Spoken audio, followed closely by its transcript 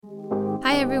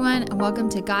Hi, everyone, and welcome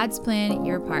to God's Plan,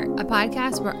 Your Part, a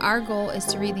podcast where our goal is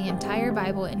to read the entire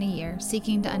Bible in a year,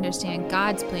 seeking to understand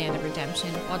God's plan of redemption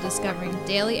while discovering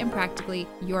daily and practically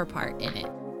your part in it.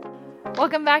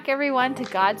 Welcome back, everyone, to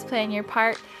God's Plan, Your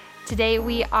Part. Today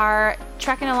we are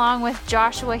trekking along with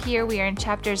Joshua here. We are in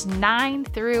chapters 9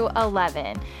 through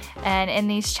 11. And in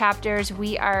these chapters,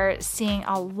 we are seeing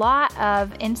a lot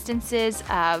of instances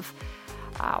of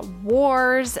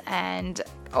wars and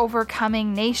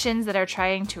overcoming nations that are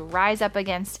trying to rise up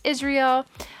against Israel.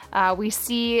 We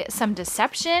see some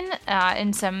deception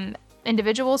in some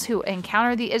individuals who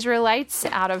encounter the Israelites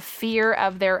out of fear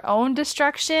of their own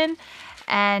destruction.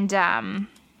 And Ryan,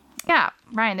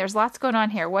 there's lots going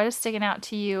on here. What is sticking out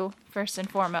to you first and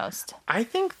foremost? I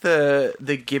think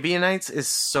the Gibeonites is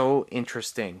so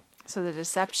interesting. So the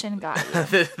deception got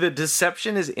you. The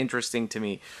deception is interesting to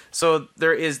me. So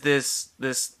there is this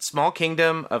small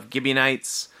kingdom of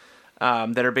Gibeonites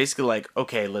that are basically like,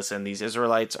 okay, listen, these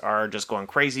Israelites are just going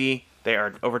crazy. They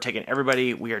are overtaking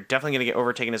everybody. We are definitely going to get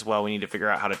overtaken as well. We need to figure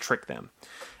out how to trick them.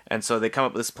 And so they come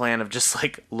up with this plan of just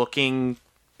like looking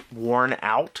worn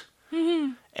out.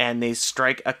 Mm-hmm. And they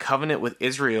strike a covenant with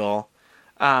Israel.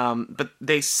 But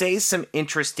they say some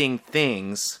interesting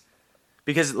things.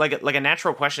 Because like a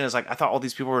natural question is like, I thought all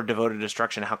these people were devoted to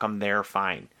destruction. How come they're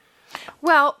fine?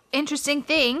 Well, interesting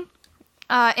thing.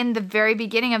 In the very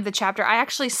beginning of the chapter, I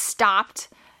actually stopped,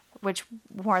 which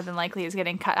more than likely is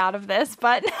getting cut out of this,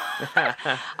 but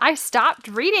I stopped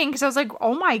reading because I was like,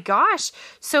 oh my gosh.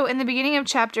 So in the beginning of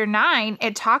chapter 9,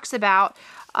 it talks about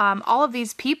all of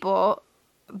these people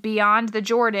beyond the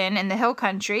Jordan in the hill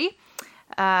country.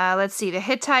 Let's see, the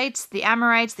Hittites, the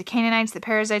Amorites, the Canaanites, the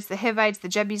Perizzites, the Hivites, the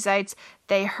Jebusites,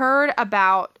 they heard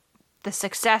about the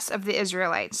success of the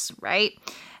Israelites, right?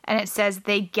 And it says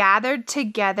they gathered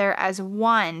together as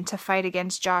one to fight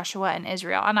against Joshua and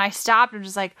Israel. And I stopped and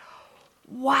was like,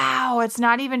 wow, it's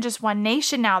not even just one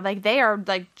nation now. Like they are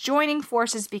like joining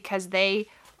forces because they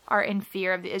are in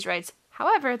fear of the Israelites.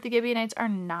 However, the Gibeonites are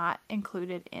not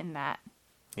included in that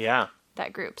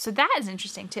group. So that is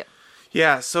interesting too.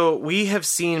 Yeah, so we have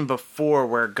seen before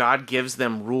where God gives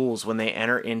them rules when they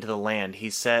enter into the land. He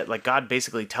said, like, God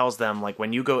basically tells them, like,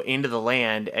 when you go into the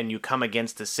land and you come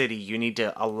against the city, you need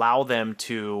to allow them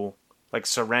to, like,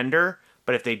 surrender.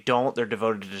 But if they don't, they're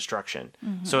devoted to destruction.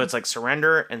 Mm-hmm. So it's like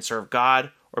surrender and serve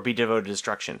God or be devoted to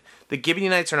destruction. The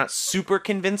Gibeonites are not super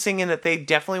convincing in that they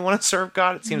definitely want to serve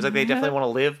God. It seems like they definitely want to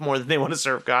live more than they want to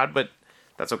serve God, but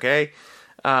that's okay.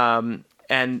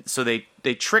 And so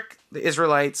they trick the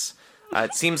Israelites.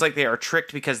 It seems like they are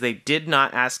tricked because they did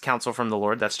not ask counsel from the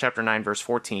Lord. That's chapter 9, verse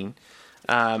 14.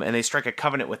 And they strike a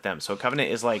covenant with them. So a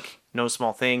covenant is like no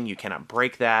small thing. You cannot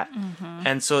break that. Mm-hmm.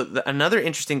 And so another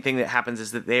interesting thing that happens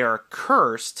is that they are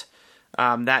cursed.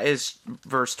 That is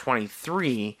verse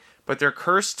 23. But they're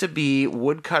cursed to be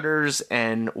woodcutters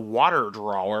and water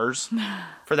drawers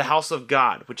for the house of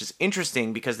God, which is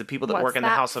interesting because the people that work in the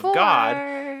house of God,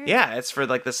 it's for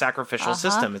like the sacrificial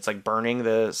system. It's like burning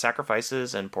the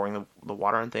sacrifices and pouring the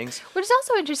water on things. Which is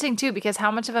also interesting too, because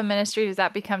how much of a ministry does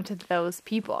that become to those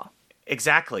people?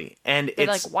 Exactly. And they're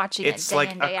like watching it's it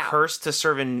like day a out. Curse to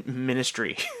serve in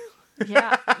ministry.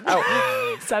 Yeah.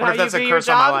 I wonder if that's a curse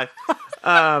on my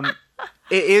life.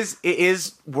 It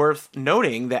is worth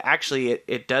noting that actually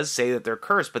it does say that they're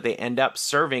cursed, but they end up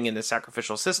serving in the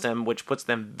sacrificial system, which puts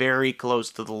them very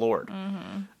close to the Lord.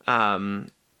 Mm-hmm.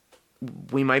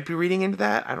 We might be reading into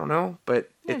that. I don't know, but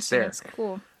it's there. That's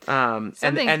cool. And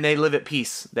they live at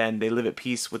peace. Then they live at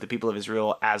peace with the people of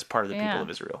Israel as part of the people of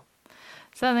Israel.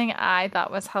 Something I thought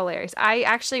was hilarious. I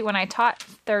actually, when I taught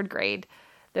third grade,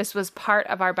 this was part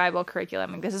of our Bible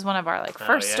curriculum. Like, this is one of our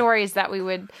first stories that we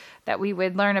would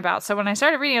learn about. So when I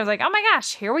started reading, I was like, oh my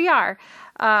gosh, here we are.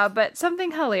 But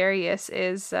something hilarious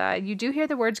is you do hear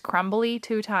the words crumbly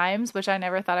 2 times, which I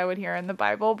never thought I would hear in the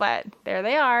Bible, but there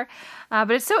they are.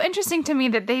 But it's so interesting to me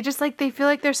that they just they feel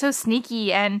like they're so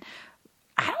sneaky. And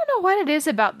I don't know what it is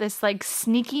about this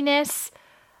sneakiness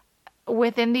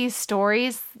within these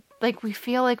stories. Like we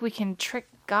feel like we can trick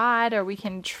God or we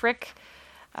can trick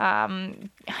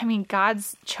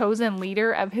God's chosen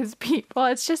leader of his people.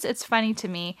 It's funny to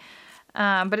me.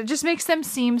 But it just makes them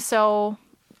seem so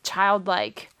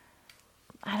childlike.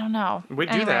 I don't know. We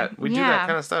do that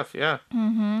kind of stuff. Yeah.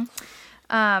 Mm-hmm.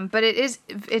 But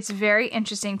it's very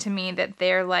interesting to me that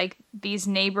they're like these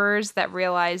neighbors that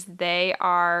realize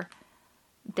they're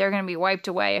going to be wiped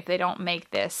away if they don't make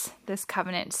this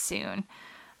covenant soon.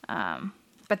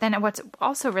 But then what's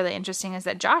also really interesting is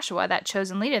that Joshua, that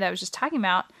chosen leader that I was just talking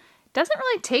about, doesn't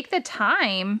really take the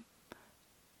time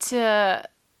to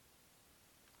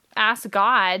ask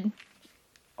God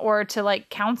or to like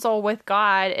counsel with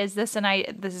God, is this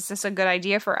a good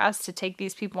idea for us to take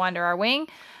these people under our wing?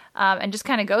 And just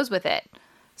kind of goes with it.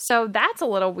 So that's a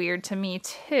little weird to me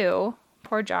too.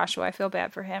 Poor Joshua. I feel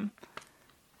bad for him.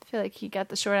 I feel like he got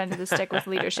the short end of the stick with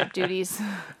leadership duties.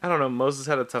 I don't know. Moses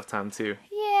had a tough time too.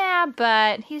 Yeah,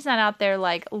 but he's not out there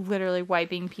like literally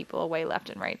wiping people away left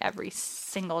and right every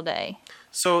single day.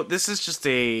 So this is just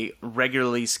a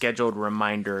regularly scheduled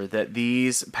reminder that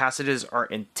these passages are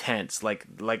intense. Like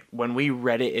when we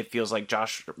read it, it feels like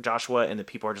Joshua and the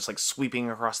people are just like sweeping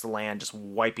across the land, just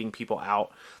wiping people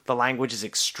out. The language is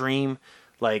extreme.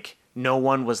 Like no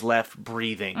one was left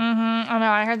breathing. Mm-hmm. Oh no,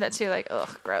 I heard that too. Like,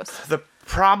 ugh, gross. The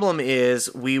problem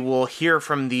is we will hear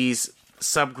from these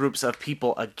subgroups of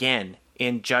people again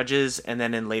in Judges and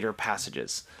then in later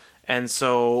passages. And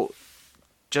so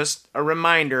just a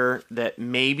reminder that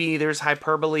maybe there's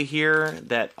hyperbole here,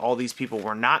 that all these people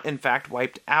were not in fact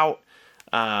wiped out.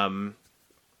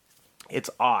 It's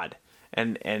odd.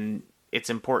 And it's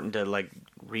important to like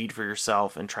read for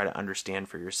yourself and try to understand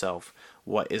for yourself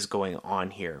what is going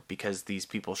on here, because these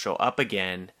people show up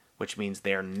again, which means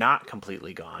they're not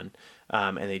completely gone.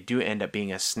 And they do end up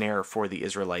being a snare for the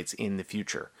Israelites in the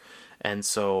future. And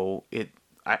so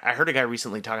I heard a guy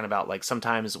recently talking about like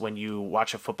sometimes when you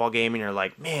watch a football game and you're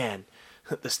like, man,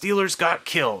 the Steelers got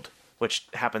killed, which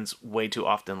happens way too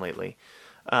often lately.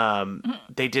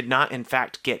 They did not in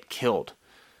fact get killed.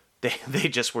 They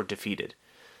just were defeated.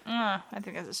 I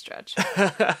think that's a stretch.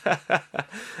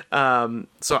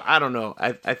 So I don't know.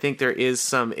 I think there is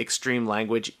some extreme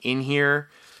language in here,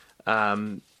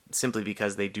 simply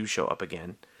because they do show up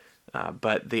again.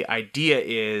 But the idea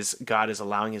is God is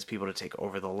allowing his people to take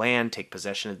over the land, take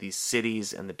possession of these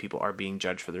cities, and the people are being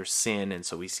judged for their sin, and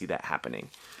so we see that happening.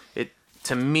 It,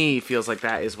 to me, feels like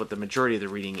that is what the majority of the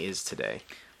reading is today.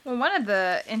 Well, one of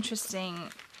the interesting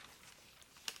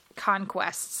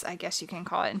conquests, I guess you can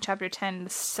call it, in chapter 10, the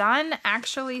sun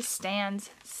actually stands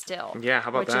still. Yeah,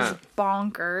 how about that? Which is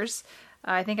bonkers.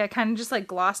 I think I kind of just like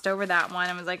glossed over that one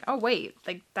and was like, oh, wait,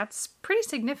 like that's pretty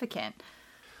significant.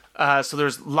 So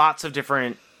there's lots of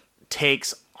different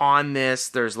takes on this.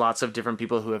 There's lots of different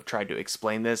people who have tried to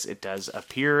explain this. It does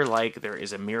appear like there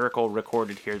is a miracle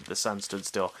recorded here that the sun stood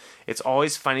still. It's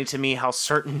always funny to me how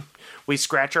we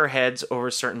scratch our heads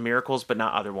over certain miracles, but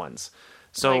not other ones.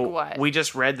 So like what? We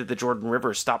just read that the Jordan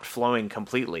River stopped flowing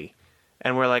completely.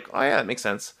 And we're like, oh yeah, that makes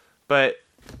sense. But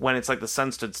when it's like the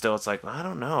sun stood still, it's like, I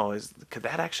don't know. Could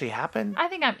that actually happen? I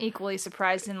think I'm equally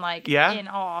surprised and like in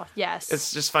awe. Yes.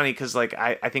 It's just funny because like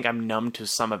I think I'm numb to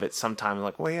some of it sometimes.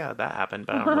 Like, well, yeah, that happened,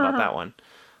 but I don't know about that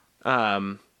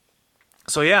one.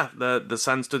 So yeah, the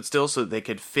sun stood still so that they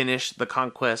could finish the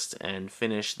conquest and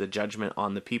finish the judgment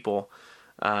on the people.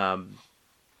 And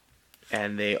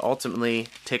they ultimately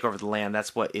take over the land.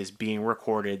 That's what is being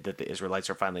recorded, that the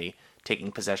Israelites are finally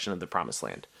taking possession of the promised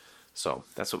land. So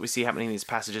that's what we see happening in these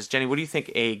passages. Jenny, what do you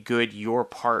think a good your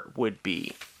part would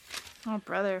be? Oh,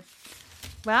 brother.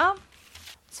 Well,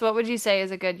 so what would you say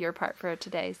is a good your part for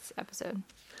today's episode?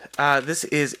 This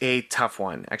is a tough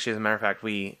one. Actually, as a matter of fact,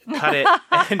 we cut it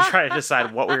and try to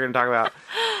decide what we're going to talk about.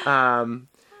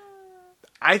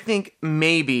 I think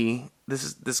maybe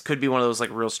this could be one of those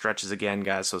like real stretches again,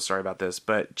 guys. So sorry about this.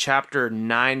 But chapter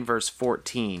 9, verse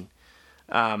 14.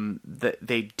 That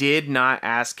they did not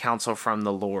ask counsel from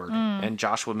the Lord, and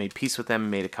Joshua made peace with them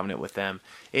and made a covenant with them.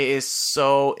 It is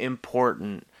so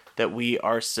important that we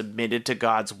are submitted to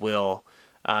God's will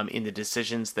in the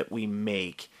decisions that we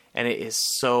make, and it is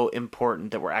so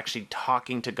important that we're actually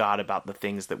talking to God about the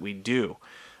things that we do.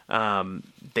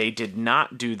 They did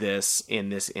not do this in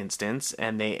this instance,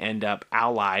 and they end up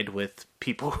allied with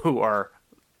people who are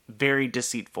very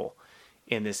deceitful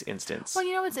in this instance. Well,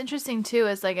 you know what's interesting too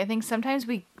is like I think sometimes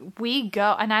we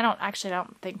go, and I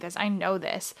don't think this, I know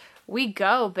this. We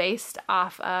go based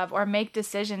off of or make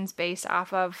decisions based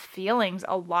off of feelings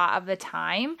a lot of the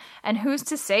time. And who's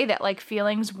to say that like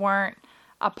feelings weren't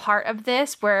a part of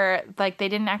this, where like they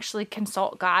didn't actually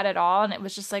consult God at all, and it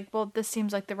was just like, well, this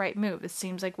seems like the right move. This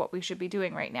seems like what we should be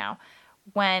doing right now.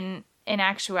 When in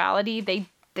actuality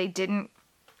they didn't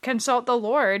consult the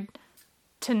Lord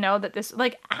to know that this,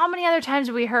 like, how many other times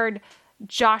have we heard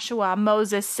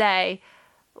Moses say,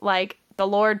 like, the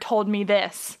Lord told me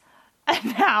this,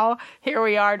 and now here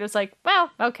we are just like,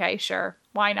 well, okay, sure,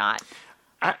 why not?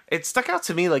 It stuck out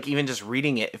to me, like, even just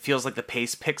reading it, it feels like the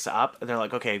pace picks up, and they're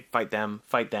like, okay, fight them.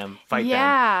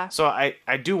 Yeah. So I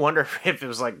do wonder if it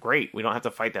was like, great, we don't have to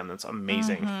fight them, that's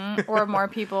amazing. Mm-hmm. Or more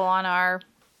people on our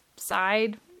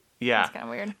side. Yeah. It's kind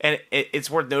of weird. And it's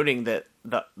worth noting that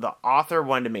the author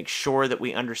wanted to make sure that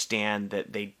we understand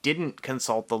that they didn't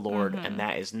consult the Lord, and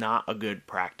that is not a good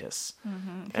practice.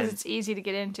 Because it's easy to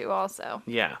get into also.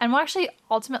 Yeah. And we'll actually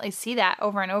ultimately see that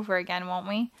over and over again, won't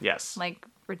we? Yes. Like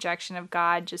rejection of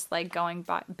God, just like going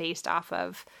based off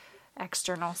of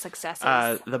external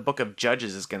successes. The book of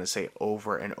Judges is going to say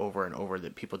over and over and over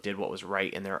that people did what was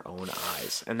right in their own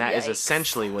eyes. And that is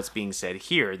essentially what's being said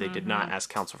here. They did not ask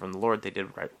counsel from the Lord. They did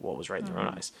what was right in their own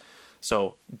eyes.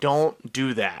 So don't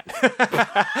do that.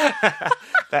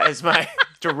 That is my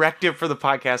directive for the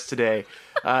podcast today.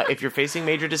 If you're facing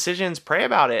major decisions, pray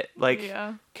about it.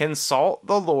 Consult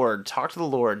the Lord. Talk to the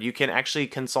Lord. You can actually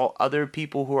consult other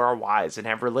people who are wise and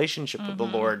have relationship with the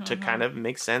Lord to kind of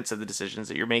make sense of the decisions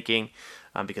that you're making.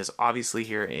 Because obviously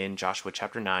here in Joshua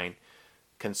chapter 9,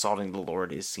 consulting the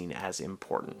Lord is seen as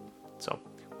important. So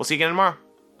we'll see you again tomorrow.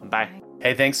 Bye.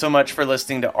 Hey, thanks so much for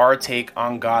listening to our take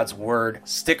on God's Word.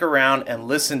 Stick around and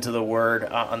listen to the Word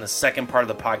on the second part of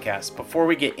the podcast. Before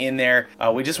we get in there,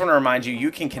 we just want to remind you, you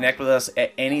can connect with us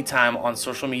at any time on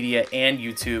social media and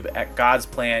YouTube at God's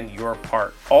Plan, Your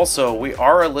Part. Also, we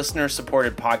are a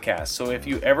listener-supported podcast, so if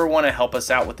you ever want to help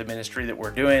us out with the ministry that we're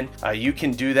doing, you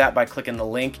can do that by clicking the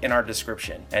link in our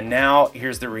description. And now,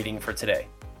 here's the reading for today.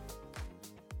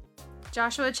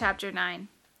 Joshua chapter 9.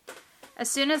 As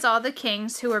soon as all the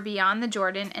kings who were beyond the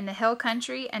Jordan in the hill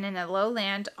country and in the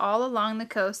lowland all along the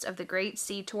coast of the great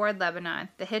sea toward Lebanon,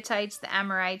 the Hittites, the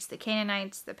Amorites, the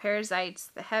Canaanites, the Perizzites,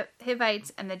 the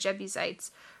Hivites, and the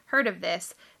Jebusites, heard of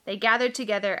this, they gathered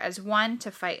together as one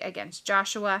to fight against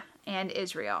Joshua and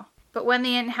Israel. But when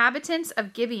the inhabitants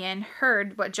of Gibeon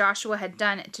heard what Joshua had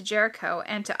done to Jericho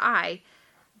and to Ai,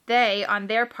 they, on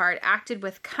their part, acted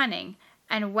with cunning,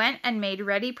 and went and made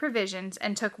ready provisions,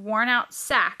 and took worn-out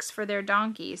sacks for their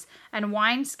donkeys, and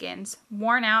wineskins,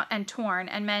 worn out and torn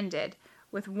and mended,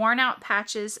 with worn-out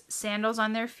patches, sandals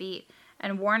on their feet,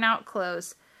 and worn-out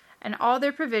clothes, and all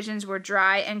their provisions were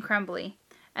dry and crumbly.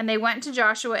 And they went to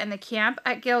Joshua in the camp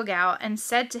at Gilgal, and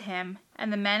said to him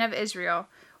and the men of Israel,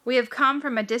 We have come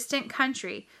from a distant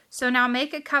country, so now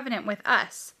make a covenant with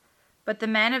us. But the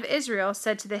men of Israel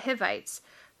said to the Hivites,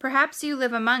 Perhaps you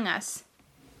live among us.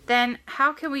 Then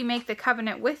how can we make the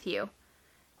covenant with you?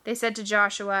 They said to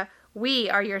Joshua, We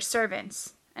are your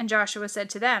servants. And Joshua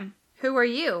said to them, Who are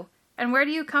you, and where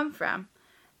do you come from?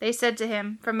 They said to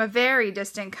him, From a very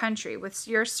distant country with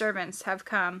your servants have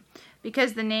come,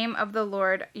 because the name of the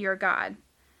Lord your God.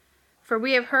 For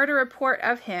we have heard a report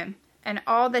of him, and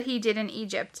all that he did in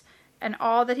Egypt, and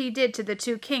all that he did to the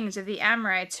 2 kings of the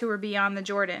Amorites who were beyond the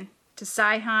Jordan, to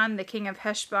Sihon the king of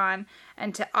Heshbon,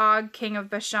 and to Og king of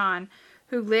Bashan,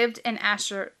 who lived in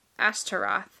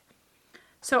Ashtaroth.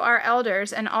 So our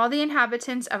elders and all the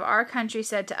inhabitants of our country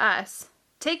said to us,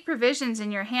 Take provisions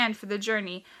in your hand for the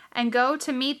journey, and go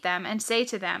to meet them, and say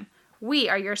to them, We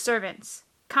are your servants.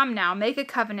 Come now, make a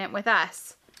covenant with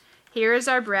us. Here is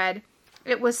our bread.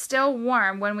 It was still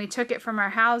warm when we took it from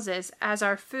our houses as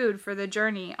our food for the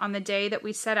journey on the day that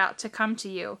we set out to come to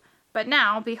you. But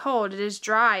now, behold, it is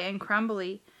dry and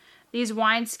crumbly. These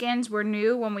wineskins were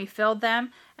new when we filled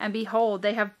them, and behold,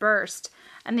 they have burst,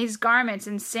 and these garments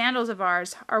and sandals of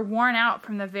ours are worn out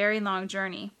from the very long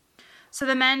journey. So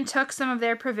the men took some of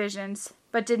their provisions,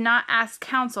 but did not ask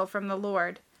counsel from the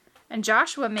Lord. And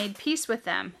Joshua made peace with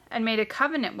them, and made a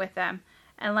covenant with them,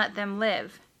 and let them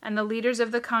live. And the leaders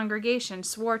of the congregation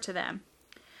swore to them.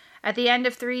 At the end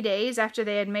of 3 days after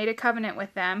they had made a covenant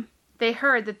with them, they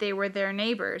heard that they were their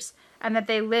neighbors, and that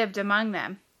they lived among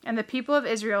them. And the people of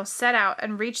Israel set out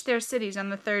and reached their cities on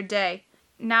the 3rd day.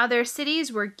 Now their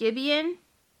cities were Gibeon,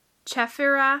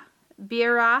 Chephirah,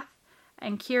 Beeroth,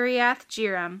 and Kiriath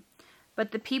Jearim.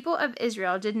 But the people of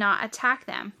Israel did not attack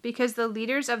them, because the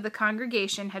leaders of the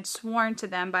congregation had sworn to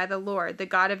them by the Lord, the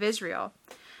God of Israel.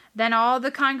 Then all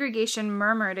the congregation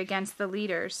murmured against the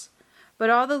leaders. But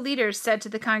all the leaders said to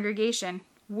the congregation,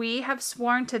 We have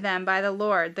sworn to them by the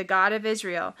Lord, the God of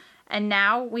Israel, and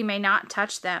now we may not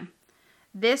touch them.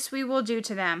 This we will do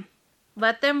to them.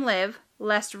 Let them live,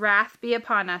 lest wrath be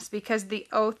upon us, because of the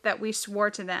oath that we swore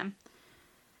to them.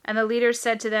 And the leaders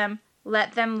said to them,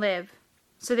 Let them live.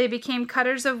 So they became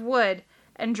cutters of wood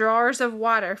and drawers of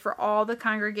water for all the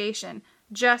congregation,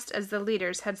 just as the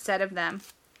leaders had said of them.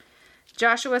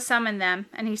 Joshua summoned them,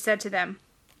 and he said to them,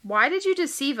 Why did you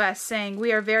deceive us, saying,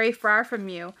 We are very far from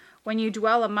you, when you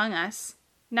dwell among us?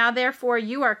 Now therefore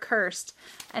you are cursed,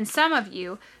 and some of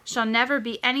you shall never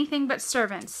be anything but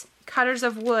servants, cutters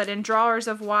of wood and drawers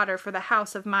of water for the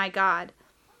house of my God.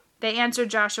 They answered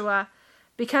Joshua,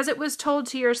 Because it was told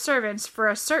to your servants for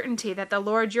a certainty that the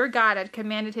Lord your God had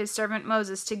commanded his servant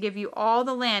Moses to give you all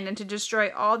the land and to destroy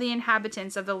all the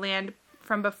inhabitants of the land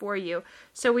from before you.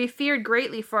 So we feared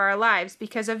greatly for our lives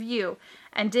because of you,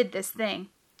 and did this thing.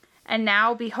 And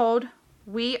now, behold,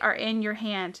 we are in your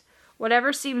hand.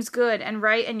 Whatever seems good and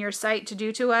right in your sight to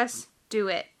do to us, do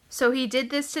it." So he did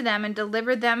this to them and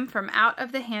delivered them from out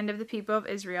of the hand of the people of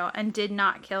Israel, and did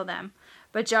not kill them.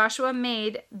 But Joshua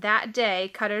made that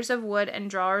day cutters of wood and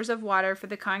drawers of water for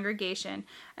the congregation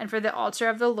and for the altar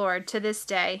of the Lord to this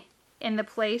day, in the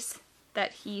place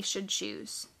that he should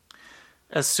choose.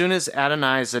 As soon as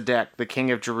Adoni-Zedek, the king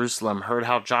of Jerusalem, heard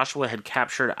how Joshua had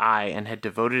captured Ai and had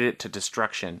devoted it to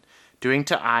destruction, doing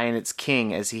to Ai and its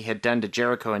king as he had done to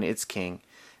Jericho and its king,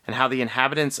 and how the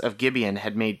inhabitants of Gibeon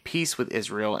had made peace with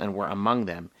Israel and were among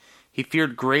them, he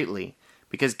feared greatly,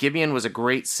 because Gibeon was a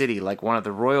great city like one of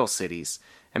the royal cities,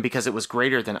 and because it was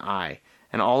greater than Ai,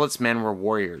 and all its men were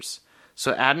warriors.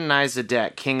 So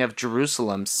Adoni-Zedek, king of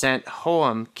Jerusalem, sent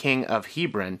Hoam, king of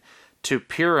Hebron, to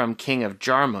Piram, king of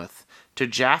Jarmuth, to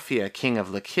Japhia, king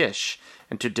of Lachish,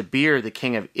 and to Debir, the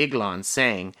king of Eglon,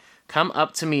 saying, "Come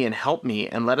up to me and help me,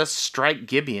 and let us strike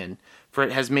Gibeon, for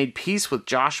it has made peace with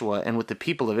Joshua and with the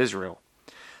people of Israel."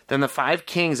 Then the 5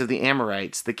 kings of the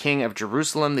Amorites, the king of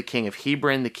Jerusalem, the king of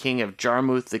Hebron, the king of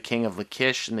Jarmuth, the king of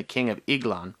Lachish, and the king of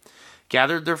Eglon,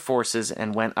 gathered their forces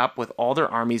and went up with all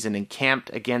their armies and encamped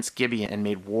against Gibeon and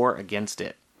made war against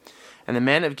it. And the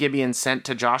men of Gibeon sent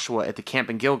to Joshua at the camp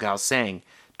in Gilgal, saying,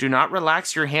 "Do not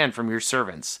relax your hand from your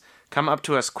servants. Come up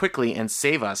to us quickly and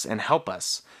save us and help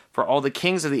us, for all the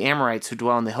kings of the Amorites who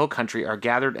dwell in the hill country are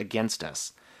gathered against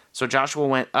us." So Joshua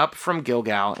went up from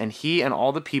Gilgal, and he and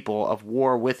all the people of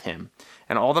war with him,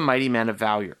 and all the mighty men of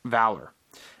valor.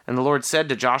 And the Lord said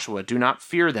to Joshua, "Do not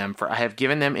fear them, for I have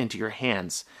given them into your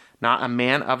hands. Not a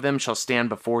man of them shall stand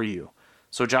before you."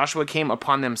 So Joshua came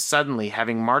upon them suddenly,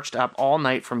 having marched up all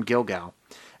night from Gilgal.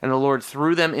 And the Lord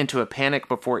threw them into a panic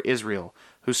before Israel,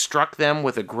 who struck them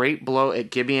with a great blow at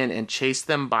Gibeon and chased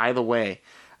them by the way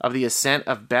of the ascent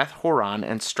of Beth Horon,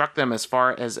 and struck them as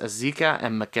far as Azekah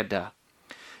and Makkedah.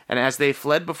 And as they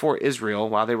fled before Israel,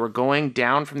 while they were going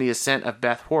down from the ascent of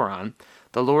Beth Horon,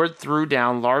 the Lord threw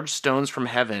down large stones from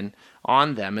heaven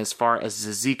on them as far as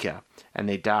Azekah, and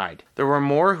they died. There were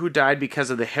more who died because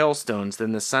of the hailstones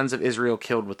than the sons of Israel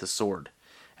killed with the sword.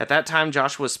 At that time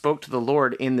Joshua spoke to the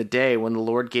Lord in the day when the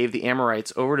Lord gave the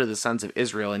Amorites over to the sons of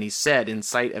Israel, and he said in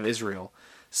sight of Israel,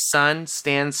 "Sun,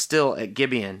 stand still at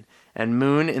Gibeon, and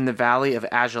moon in the valley of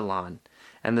Ajalon."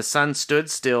 And the sun stood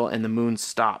still, and the moon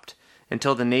stopped,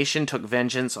 until the nation took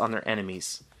vengeance on their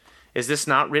enemies. Is this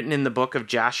not written in the book of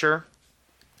Jasher?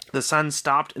 The sun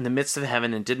stopped in the midst of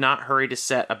heaven and did not hurry to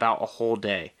set about a whole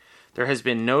day. There has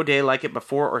been no day like it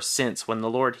before or since, when the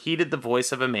Lord heeded the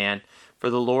voice of a man, for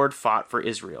the Lord fought for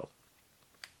Israel.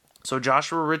 So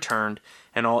Joshua returned,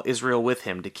 and all Israel with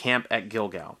him, to camp at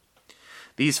Gilgal.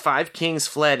 These 5 kings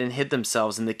fled and hid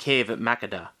themselves in the cave at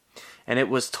Makkedah. And it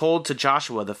was told to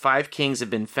Joshua, "The 5 kings have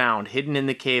been found, hidden in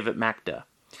the cave at Makkedah."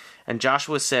 And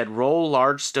Joshua said, "Roll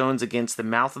large stones against the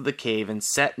mouth of the cave, and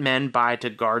set men by to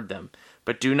guard them.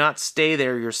 But do not stay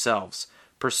there yourselves.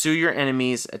 Pursue your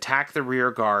enemies, attack the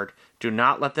rear guard. Do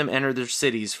not let them enter their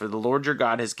cities, for the Lord your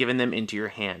God has given them into your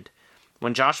hand."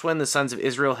 When Joshua and the sons of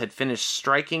Israel had finished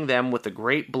striking them with a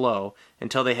great blow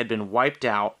until they had been wiped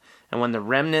out, and when the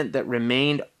remnant that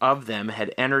remained of them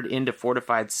had entered into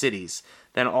fortified cities,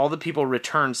 then all the people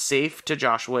returned safe to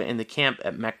Joshua in the camp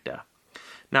at Makkedah.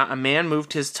 Not a man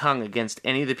moved his tongue against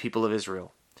any of the people of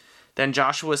Israel. Then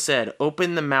Joshua said,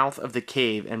 "Open the mouth of the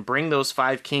cave, and bring those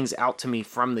 5 kings out to me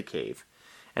from the cave."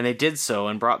 And they did so,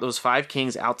 and brought those 5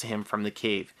 kings out to him from the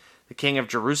cave: the king of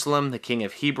Jerusalem, the king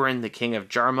of Hebron, the king of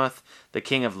Jarmuth, the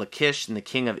king of Lachish, and the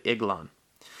king of Eglon.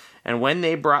 And when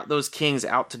they brought those kings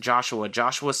out to Joshua,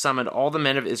 Joshua summoned all the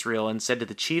men of Israel, and said to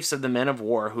the chiefs of the men of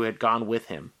war who had gone with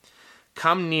him,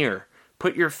 "Come near,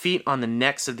 put your feet on the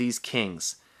necks of these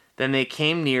kings." Then they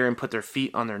came near and put their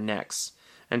feet on their necks.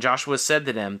 And Joshua said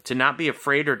to them, "Do not be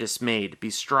afraid or dismayed. Be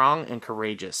strong and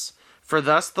courageous. For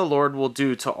thus the Lord will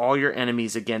do to all your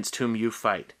enemies against whom you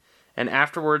fight." And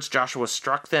afterwards Joshua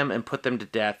struck them and put them to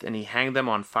death, and he hanged them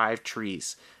on 5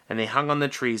 trees. And they hung on the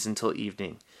trees until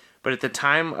evening. But at the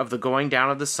time of the going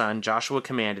down of the sun, Joshua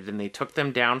commanded, and they took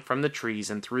them down from the trees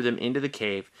and threw them into the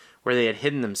cave where they had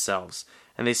hidden themselves.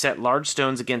 And they set large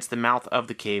stones against the mouth of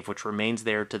the cave, which remains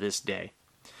there to this day.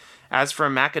 As for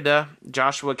Makkedah,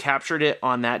 Joshua captured it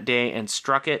on that day and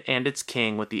struck it and its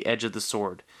king with the edge of the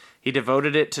sword. He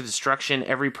devoted it to destruction,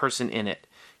 every person in it.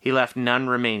 He left none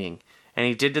remaining. And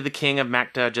he did to the king of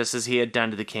Makkedah just as he had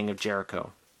done to the king of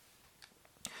Jericho.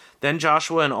 Then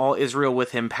Joshua and all Israel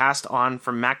with him passed on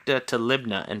from Makkedah to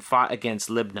Libnah and fought against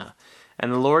Libnah.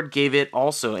 And the Lord gave it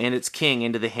also and its king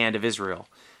into the hand of Israel.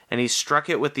 and he struck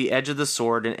it with the edge of the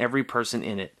sword and every person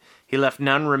in it. He left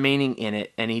none remaining in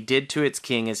it, and he did to its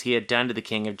king as he had done to the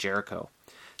king of Jericho.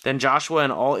 Then Joshua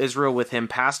and all Israel with him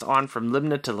passed on from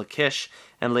Libnah to Lachish,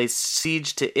 and laid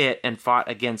siege to it, and fought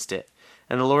against it.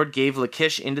 And the Lord gave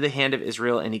Lachish into the hand of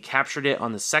Israel, and he captured it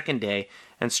on the second day,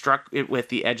 and struck it with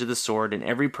the edge of the sword, and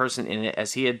every person in it,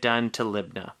 as he had done to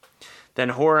Libnah. Then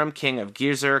Horam king of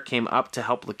Gezer came up to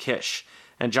help Lachish,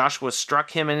 and Joshua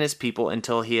struck him and his people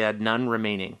until he had none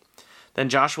remaining. Then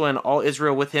Joshua and all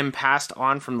Israel with him passed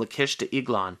on from Lachish to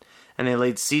Eglon, and they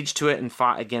laid siege to it and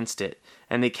fought against it.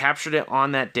 And they captured it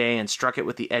on that day and struck it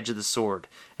with the edge of the sword.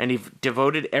 And he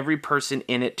devoted every person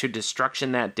in it to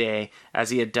destruction that day, as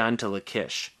he had done to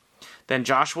Lachish. Then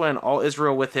Joshua and all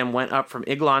Israel with him went up from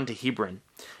Eglon to Hebron.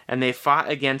 And they fought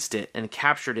against it, and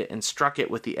captured it, and struck it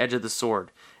with the edge of the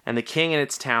sword, and the king and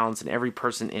its towns, and every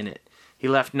person in it. He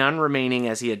left none remaining,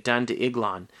 as he had done to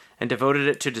Eglon, and devoted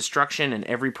it to destruction, and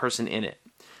every person in it.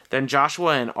 Then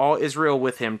Joshua and all Israel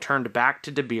with him turned back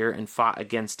to Debir and fought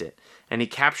against it, and he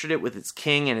captured it with its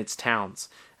king and its towns.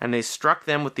 And they struck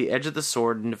them with the edge of the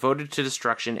sword, and devoted to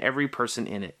destruction every person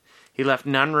in it. He left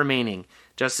none remaining,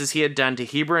 just as he had done to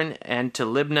Hebron and to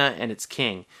Libnah and its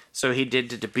king, so he did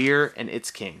to Debir and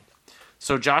its king.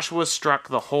 So Joshua struck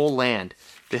the whole land,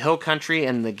 the hill country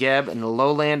and the Negeb and the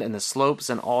lowland and the slopes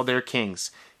and all their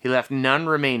kings. He left none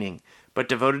remaining, but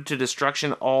devoted to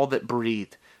destruction all that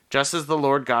breathed, just as the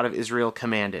Lord God of Israel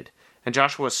commanded. And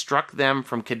Joshua struck them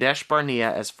from Kadesh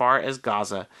Barnea as far as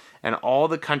Gaza, and all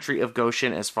the country of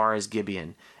Goshen as far as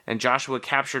Gibeon. And Joshua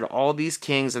captured all these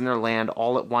kings and their land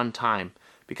all at one time,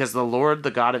 because the Lord, the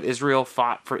God of Israel,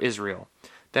 fought for Israel.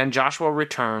 Then Joshua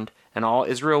returned, and all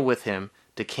Israel with him,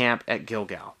 to camp at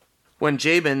Gilgal. When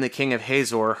Jabin, the king of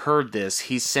Hazor, heard this,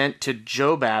 he sent to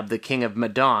Jobab, the king of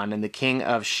Madon, and the king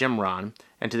of Shimron,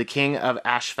 and to the king of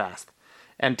Ashvath,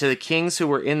 and to the kings who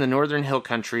were in the northern hill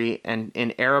country, and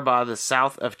in Arabah the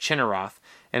south of Chinneroth,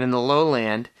 and in the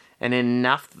lowland, and in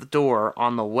Naphthdor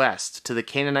on the west, to the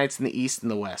Canaanites in the east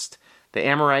and the west, the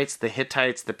Amorites, the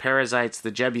Hittites, the Perizzites, the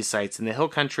Jebusites in the hill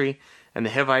country, and the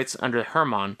Hivites under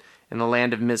Hermon in the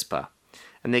land of Mizpah.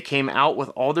 And they came out with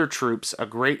all their troops, a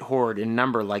great horde in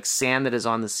number like sand that is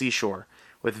on the seashore,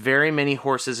 with very many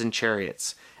horses and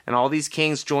chariots. And all these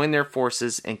kings joined their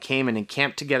forces, and came and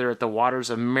encamped together at the waters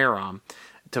of Merom,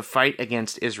 to fight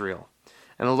against Israel.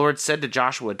 And the Lord said to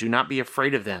Joshua, "Do not be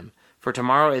afraid of them, for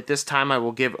tomorrow at this time I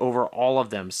will give over all of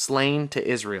them, slain, to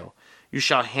Israel. You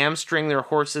shall hamstring their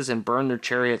horses and burn their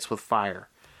chariots with fire."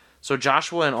 So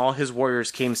Joshua and all his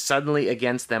warriors came suddenly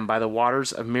against them by the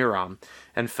waters of Merom,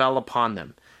 and fell upon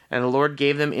them. And the Lord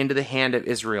gave them into the hand of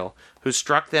Israel, who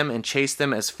struck them and chased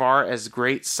them as far as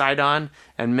great Sidon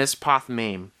and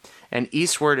Mizpoth-Maim, and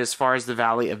eastward as far as the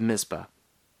valley of Mizpah.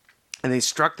 And they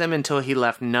struck them until he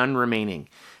left none remaining.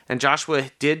 And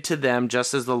Joshua did to them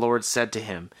just as the Lord said to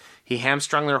him. He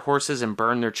hamstrung their horses and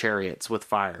burned their chariots with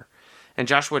fire. And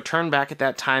Joshua turned back at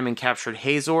that time and captured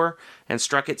Hazor, and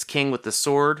struck its king with the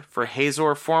sword, for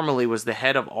Hazor formerly was the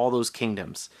head of all those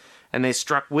kingdoms. And they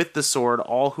struck with the sword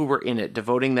all who were in it,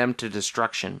 devoting them to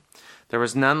destruction. There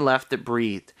was none left that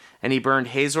breathed, and he burned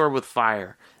Hazor with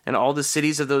fire. And all the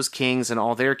cities of those kings and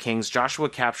all their kings Joshua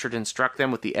captured and struck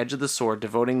them with the edge of the sword,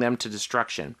 devoting them to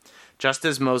destruction, just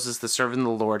as Moses the servant of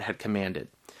the Lord had commanded.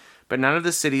 But none of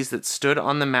the cities that stood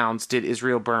on the mounds did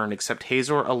Israel burn, except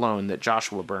Hazor alone that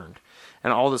Joshua burned.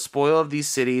 And all the spoil of these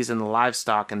cities and the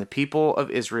livestock and the people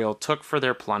of Israel took for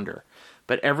their plunder.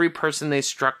 But every person they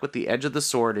struck with the edge of the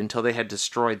sword until they had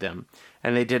destroyed them,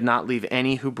 and they did not leave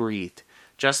any who breathed,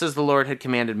 just as the Lord had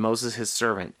commanded Moses his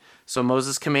servant. So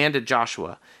Moses commanded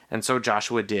Joshua, and so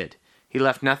Joshua did. He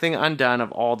left nothing undone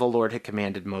of all the Lord had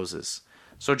commanded Moses.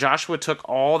 So Joshua took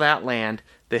all that land,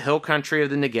 the hill country of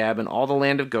the Negeb, and all the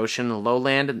land of Goshen, the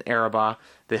lowland and Arabah,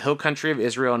 the hill country of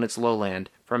Israel and its lowland,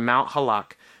 from Mount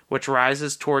Halak, which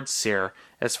rises towards Seir,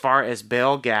 as far as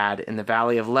Baal Gad in the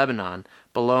valley of Lebanon,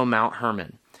 below Mount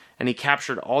Hermon. And he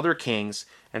captured all their kings,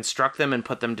 and struck them and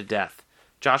put them to death.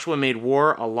 Joshua made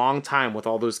war a long time with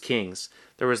all those kings.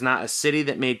 There was not a city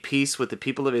that made peace with the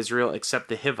people of Israel except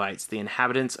the Hivites, the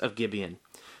inhabitants of Gibeon.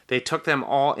 They took them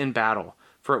all in battle,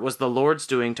 for it was the Lord's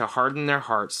doing to harden their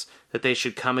hearts that they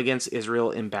should come against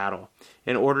Israel in battle,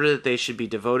 in order that they should be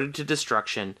devoted to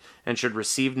destruction, and should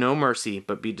receive no mercy,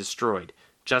 but be destroyed,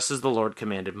 just as the Lord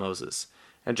commanded Moses.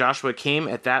 And Joshua came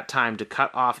at that time to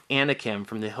cut off Anakim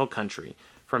from the hill country,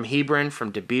 from Hebron,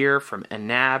 from Debir, from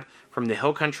Anab, from the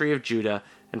hill country of Judah,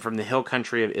 and from the hill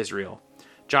country of Israel.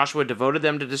 Joshua devoted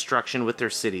them to destruction with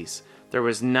their cities. There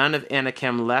was none of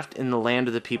Anakim left in the land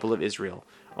of the people of Israel.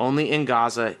 Only in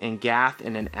Gaza, in Gath,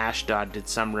 and in Ashdod did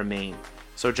some remain.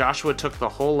 So Joshua took the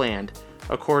whole land,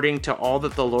 according to all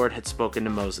that the Lord had spoken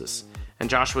to Moses. And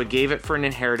Joshua gave it for an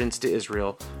inheritance to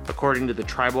Israel, according to the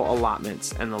tribal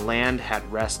allotments, and the land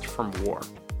had rest from war.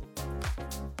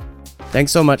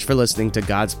 Thanks so much for listening to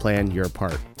God's Plan, Your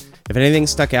Part. If anything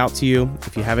stuck out to you,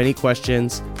 if you have any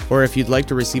questions, or if you'd like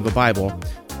to receive a Bible,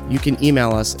 you can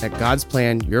email us at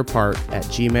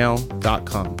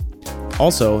godsplanyourpart@gmail.com.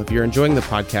 Also, if you're enjoying the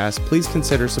podcast, please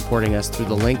consider supporting us through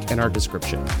the link in our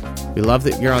description. We love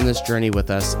that you're on this journey with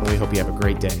us, and we hope you have a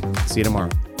great day. See you tomorrow.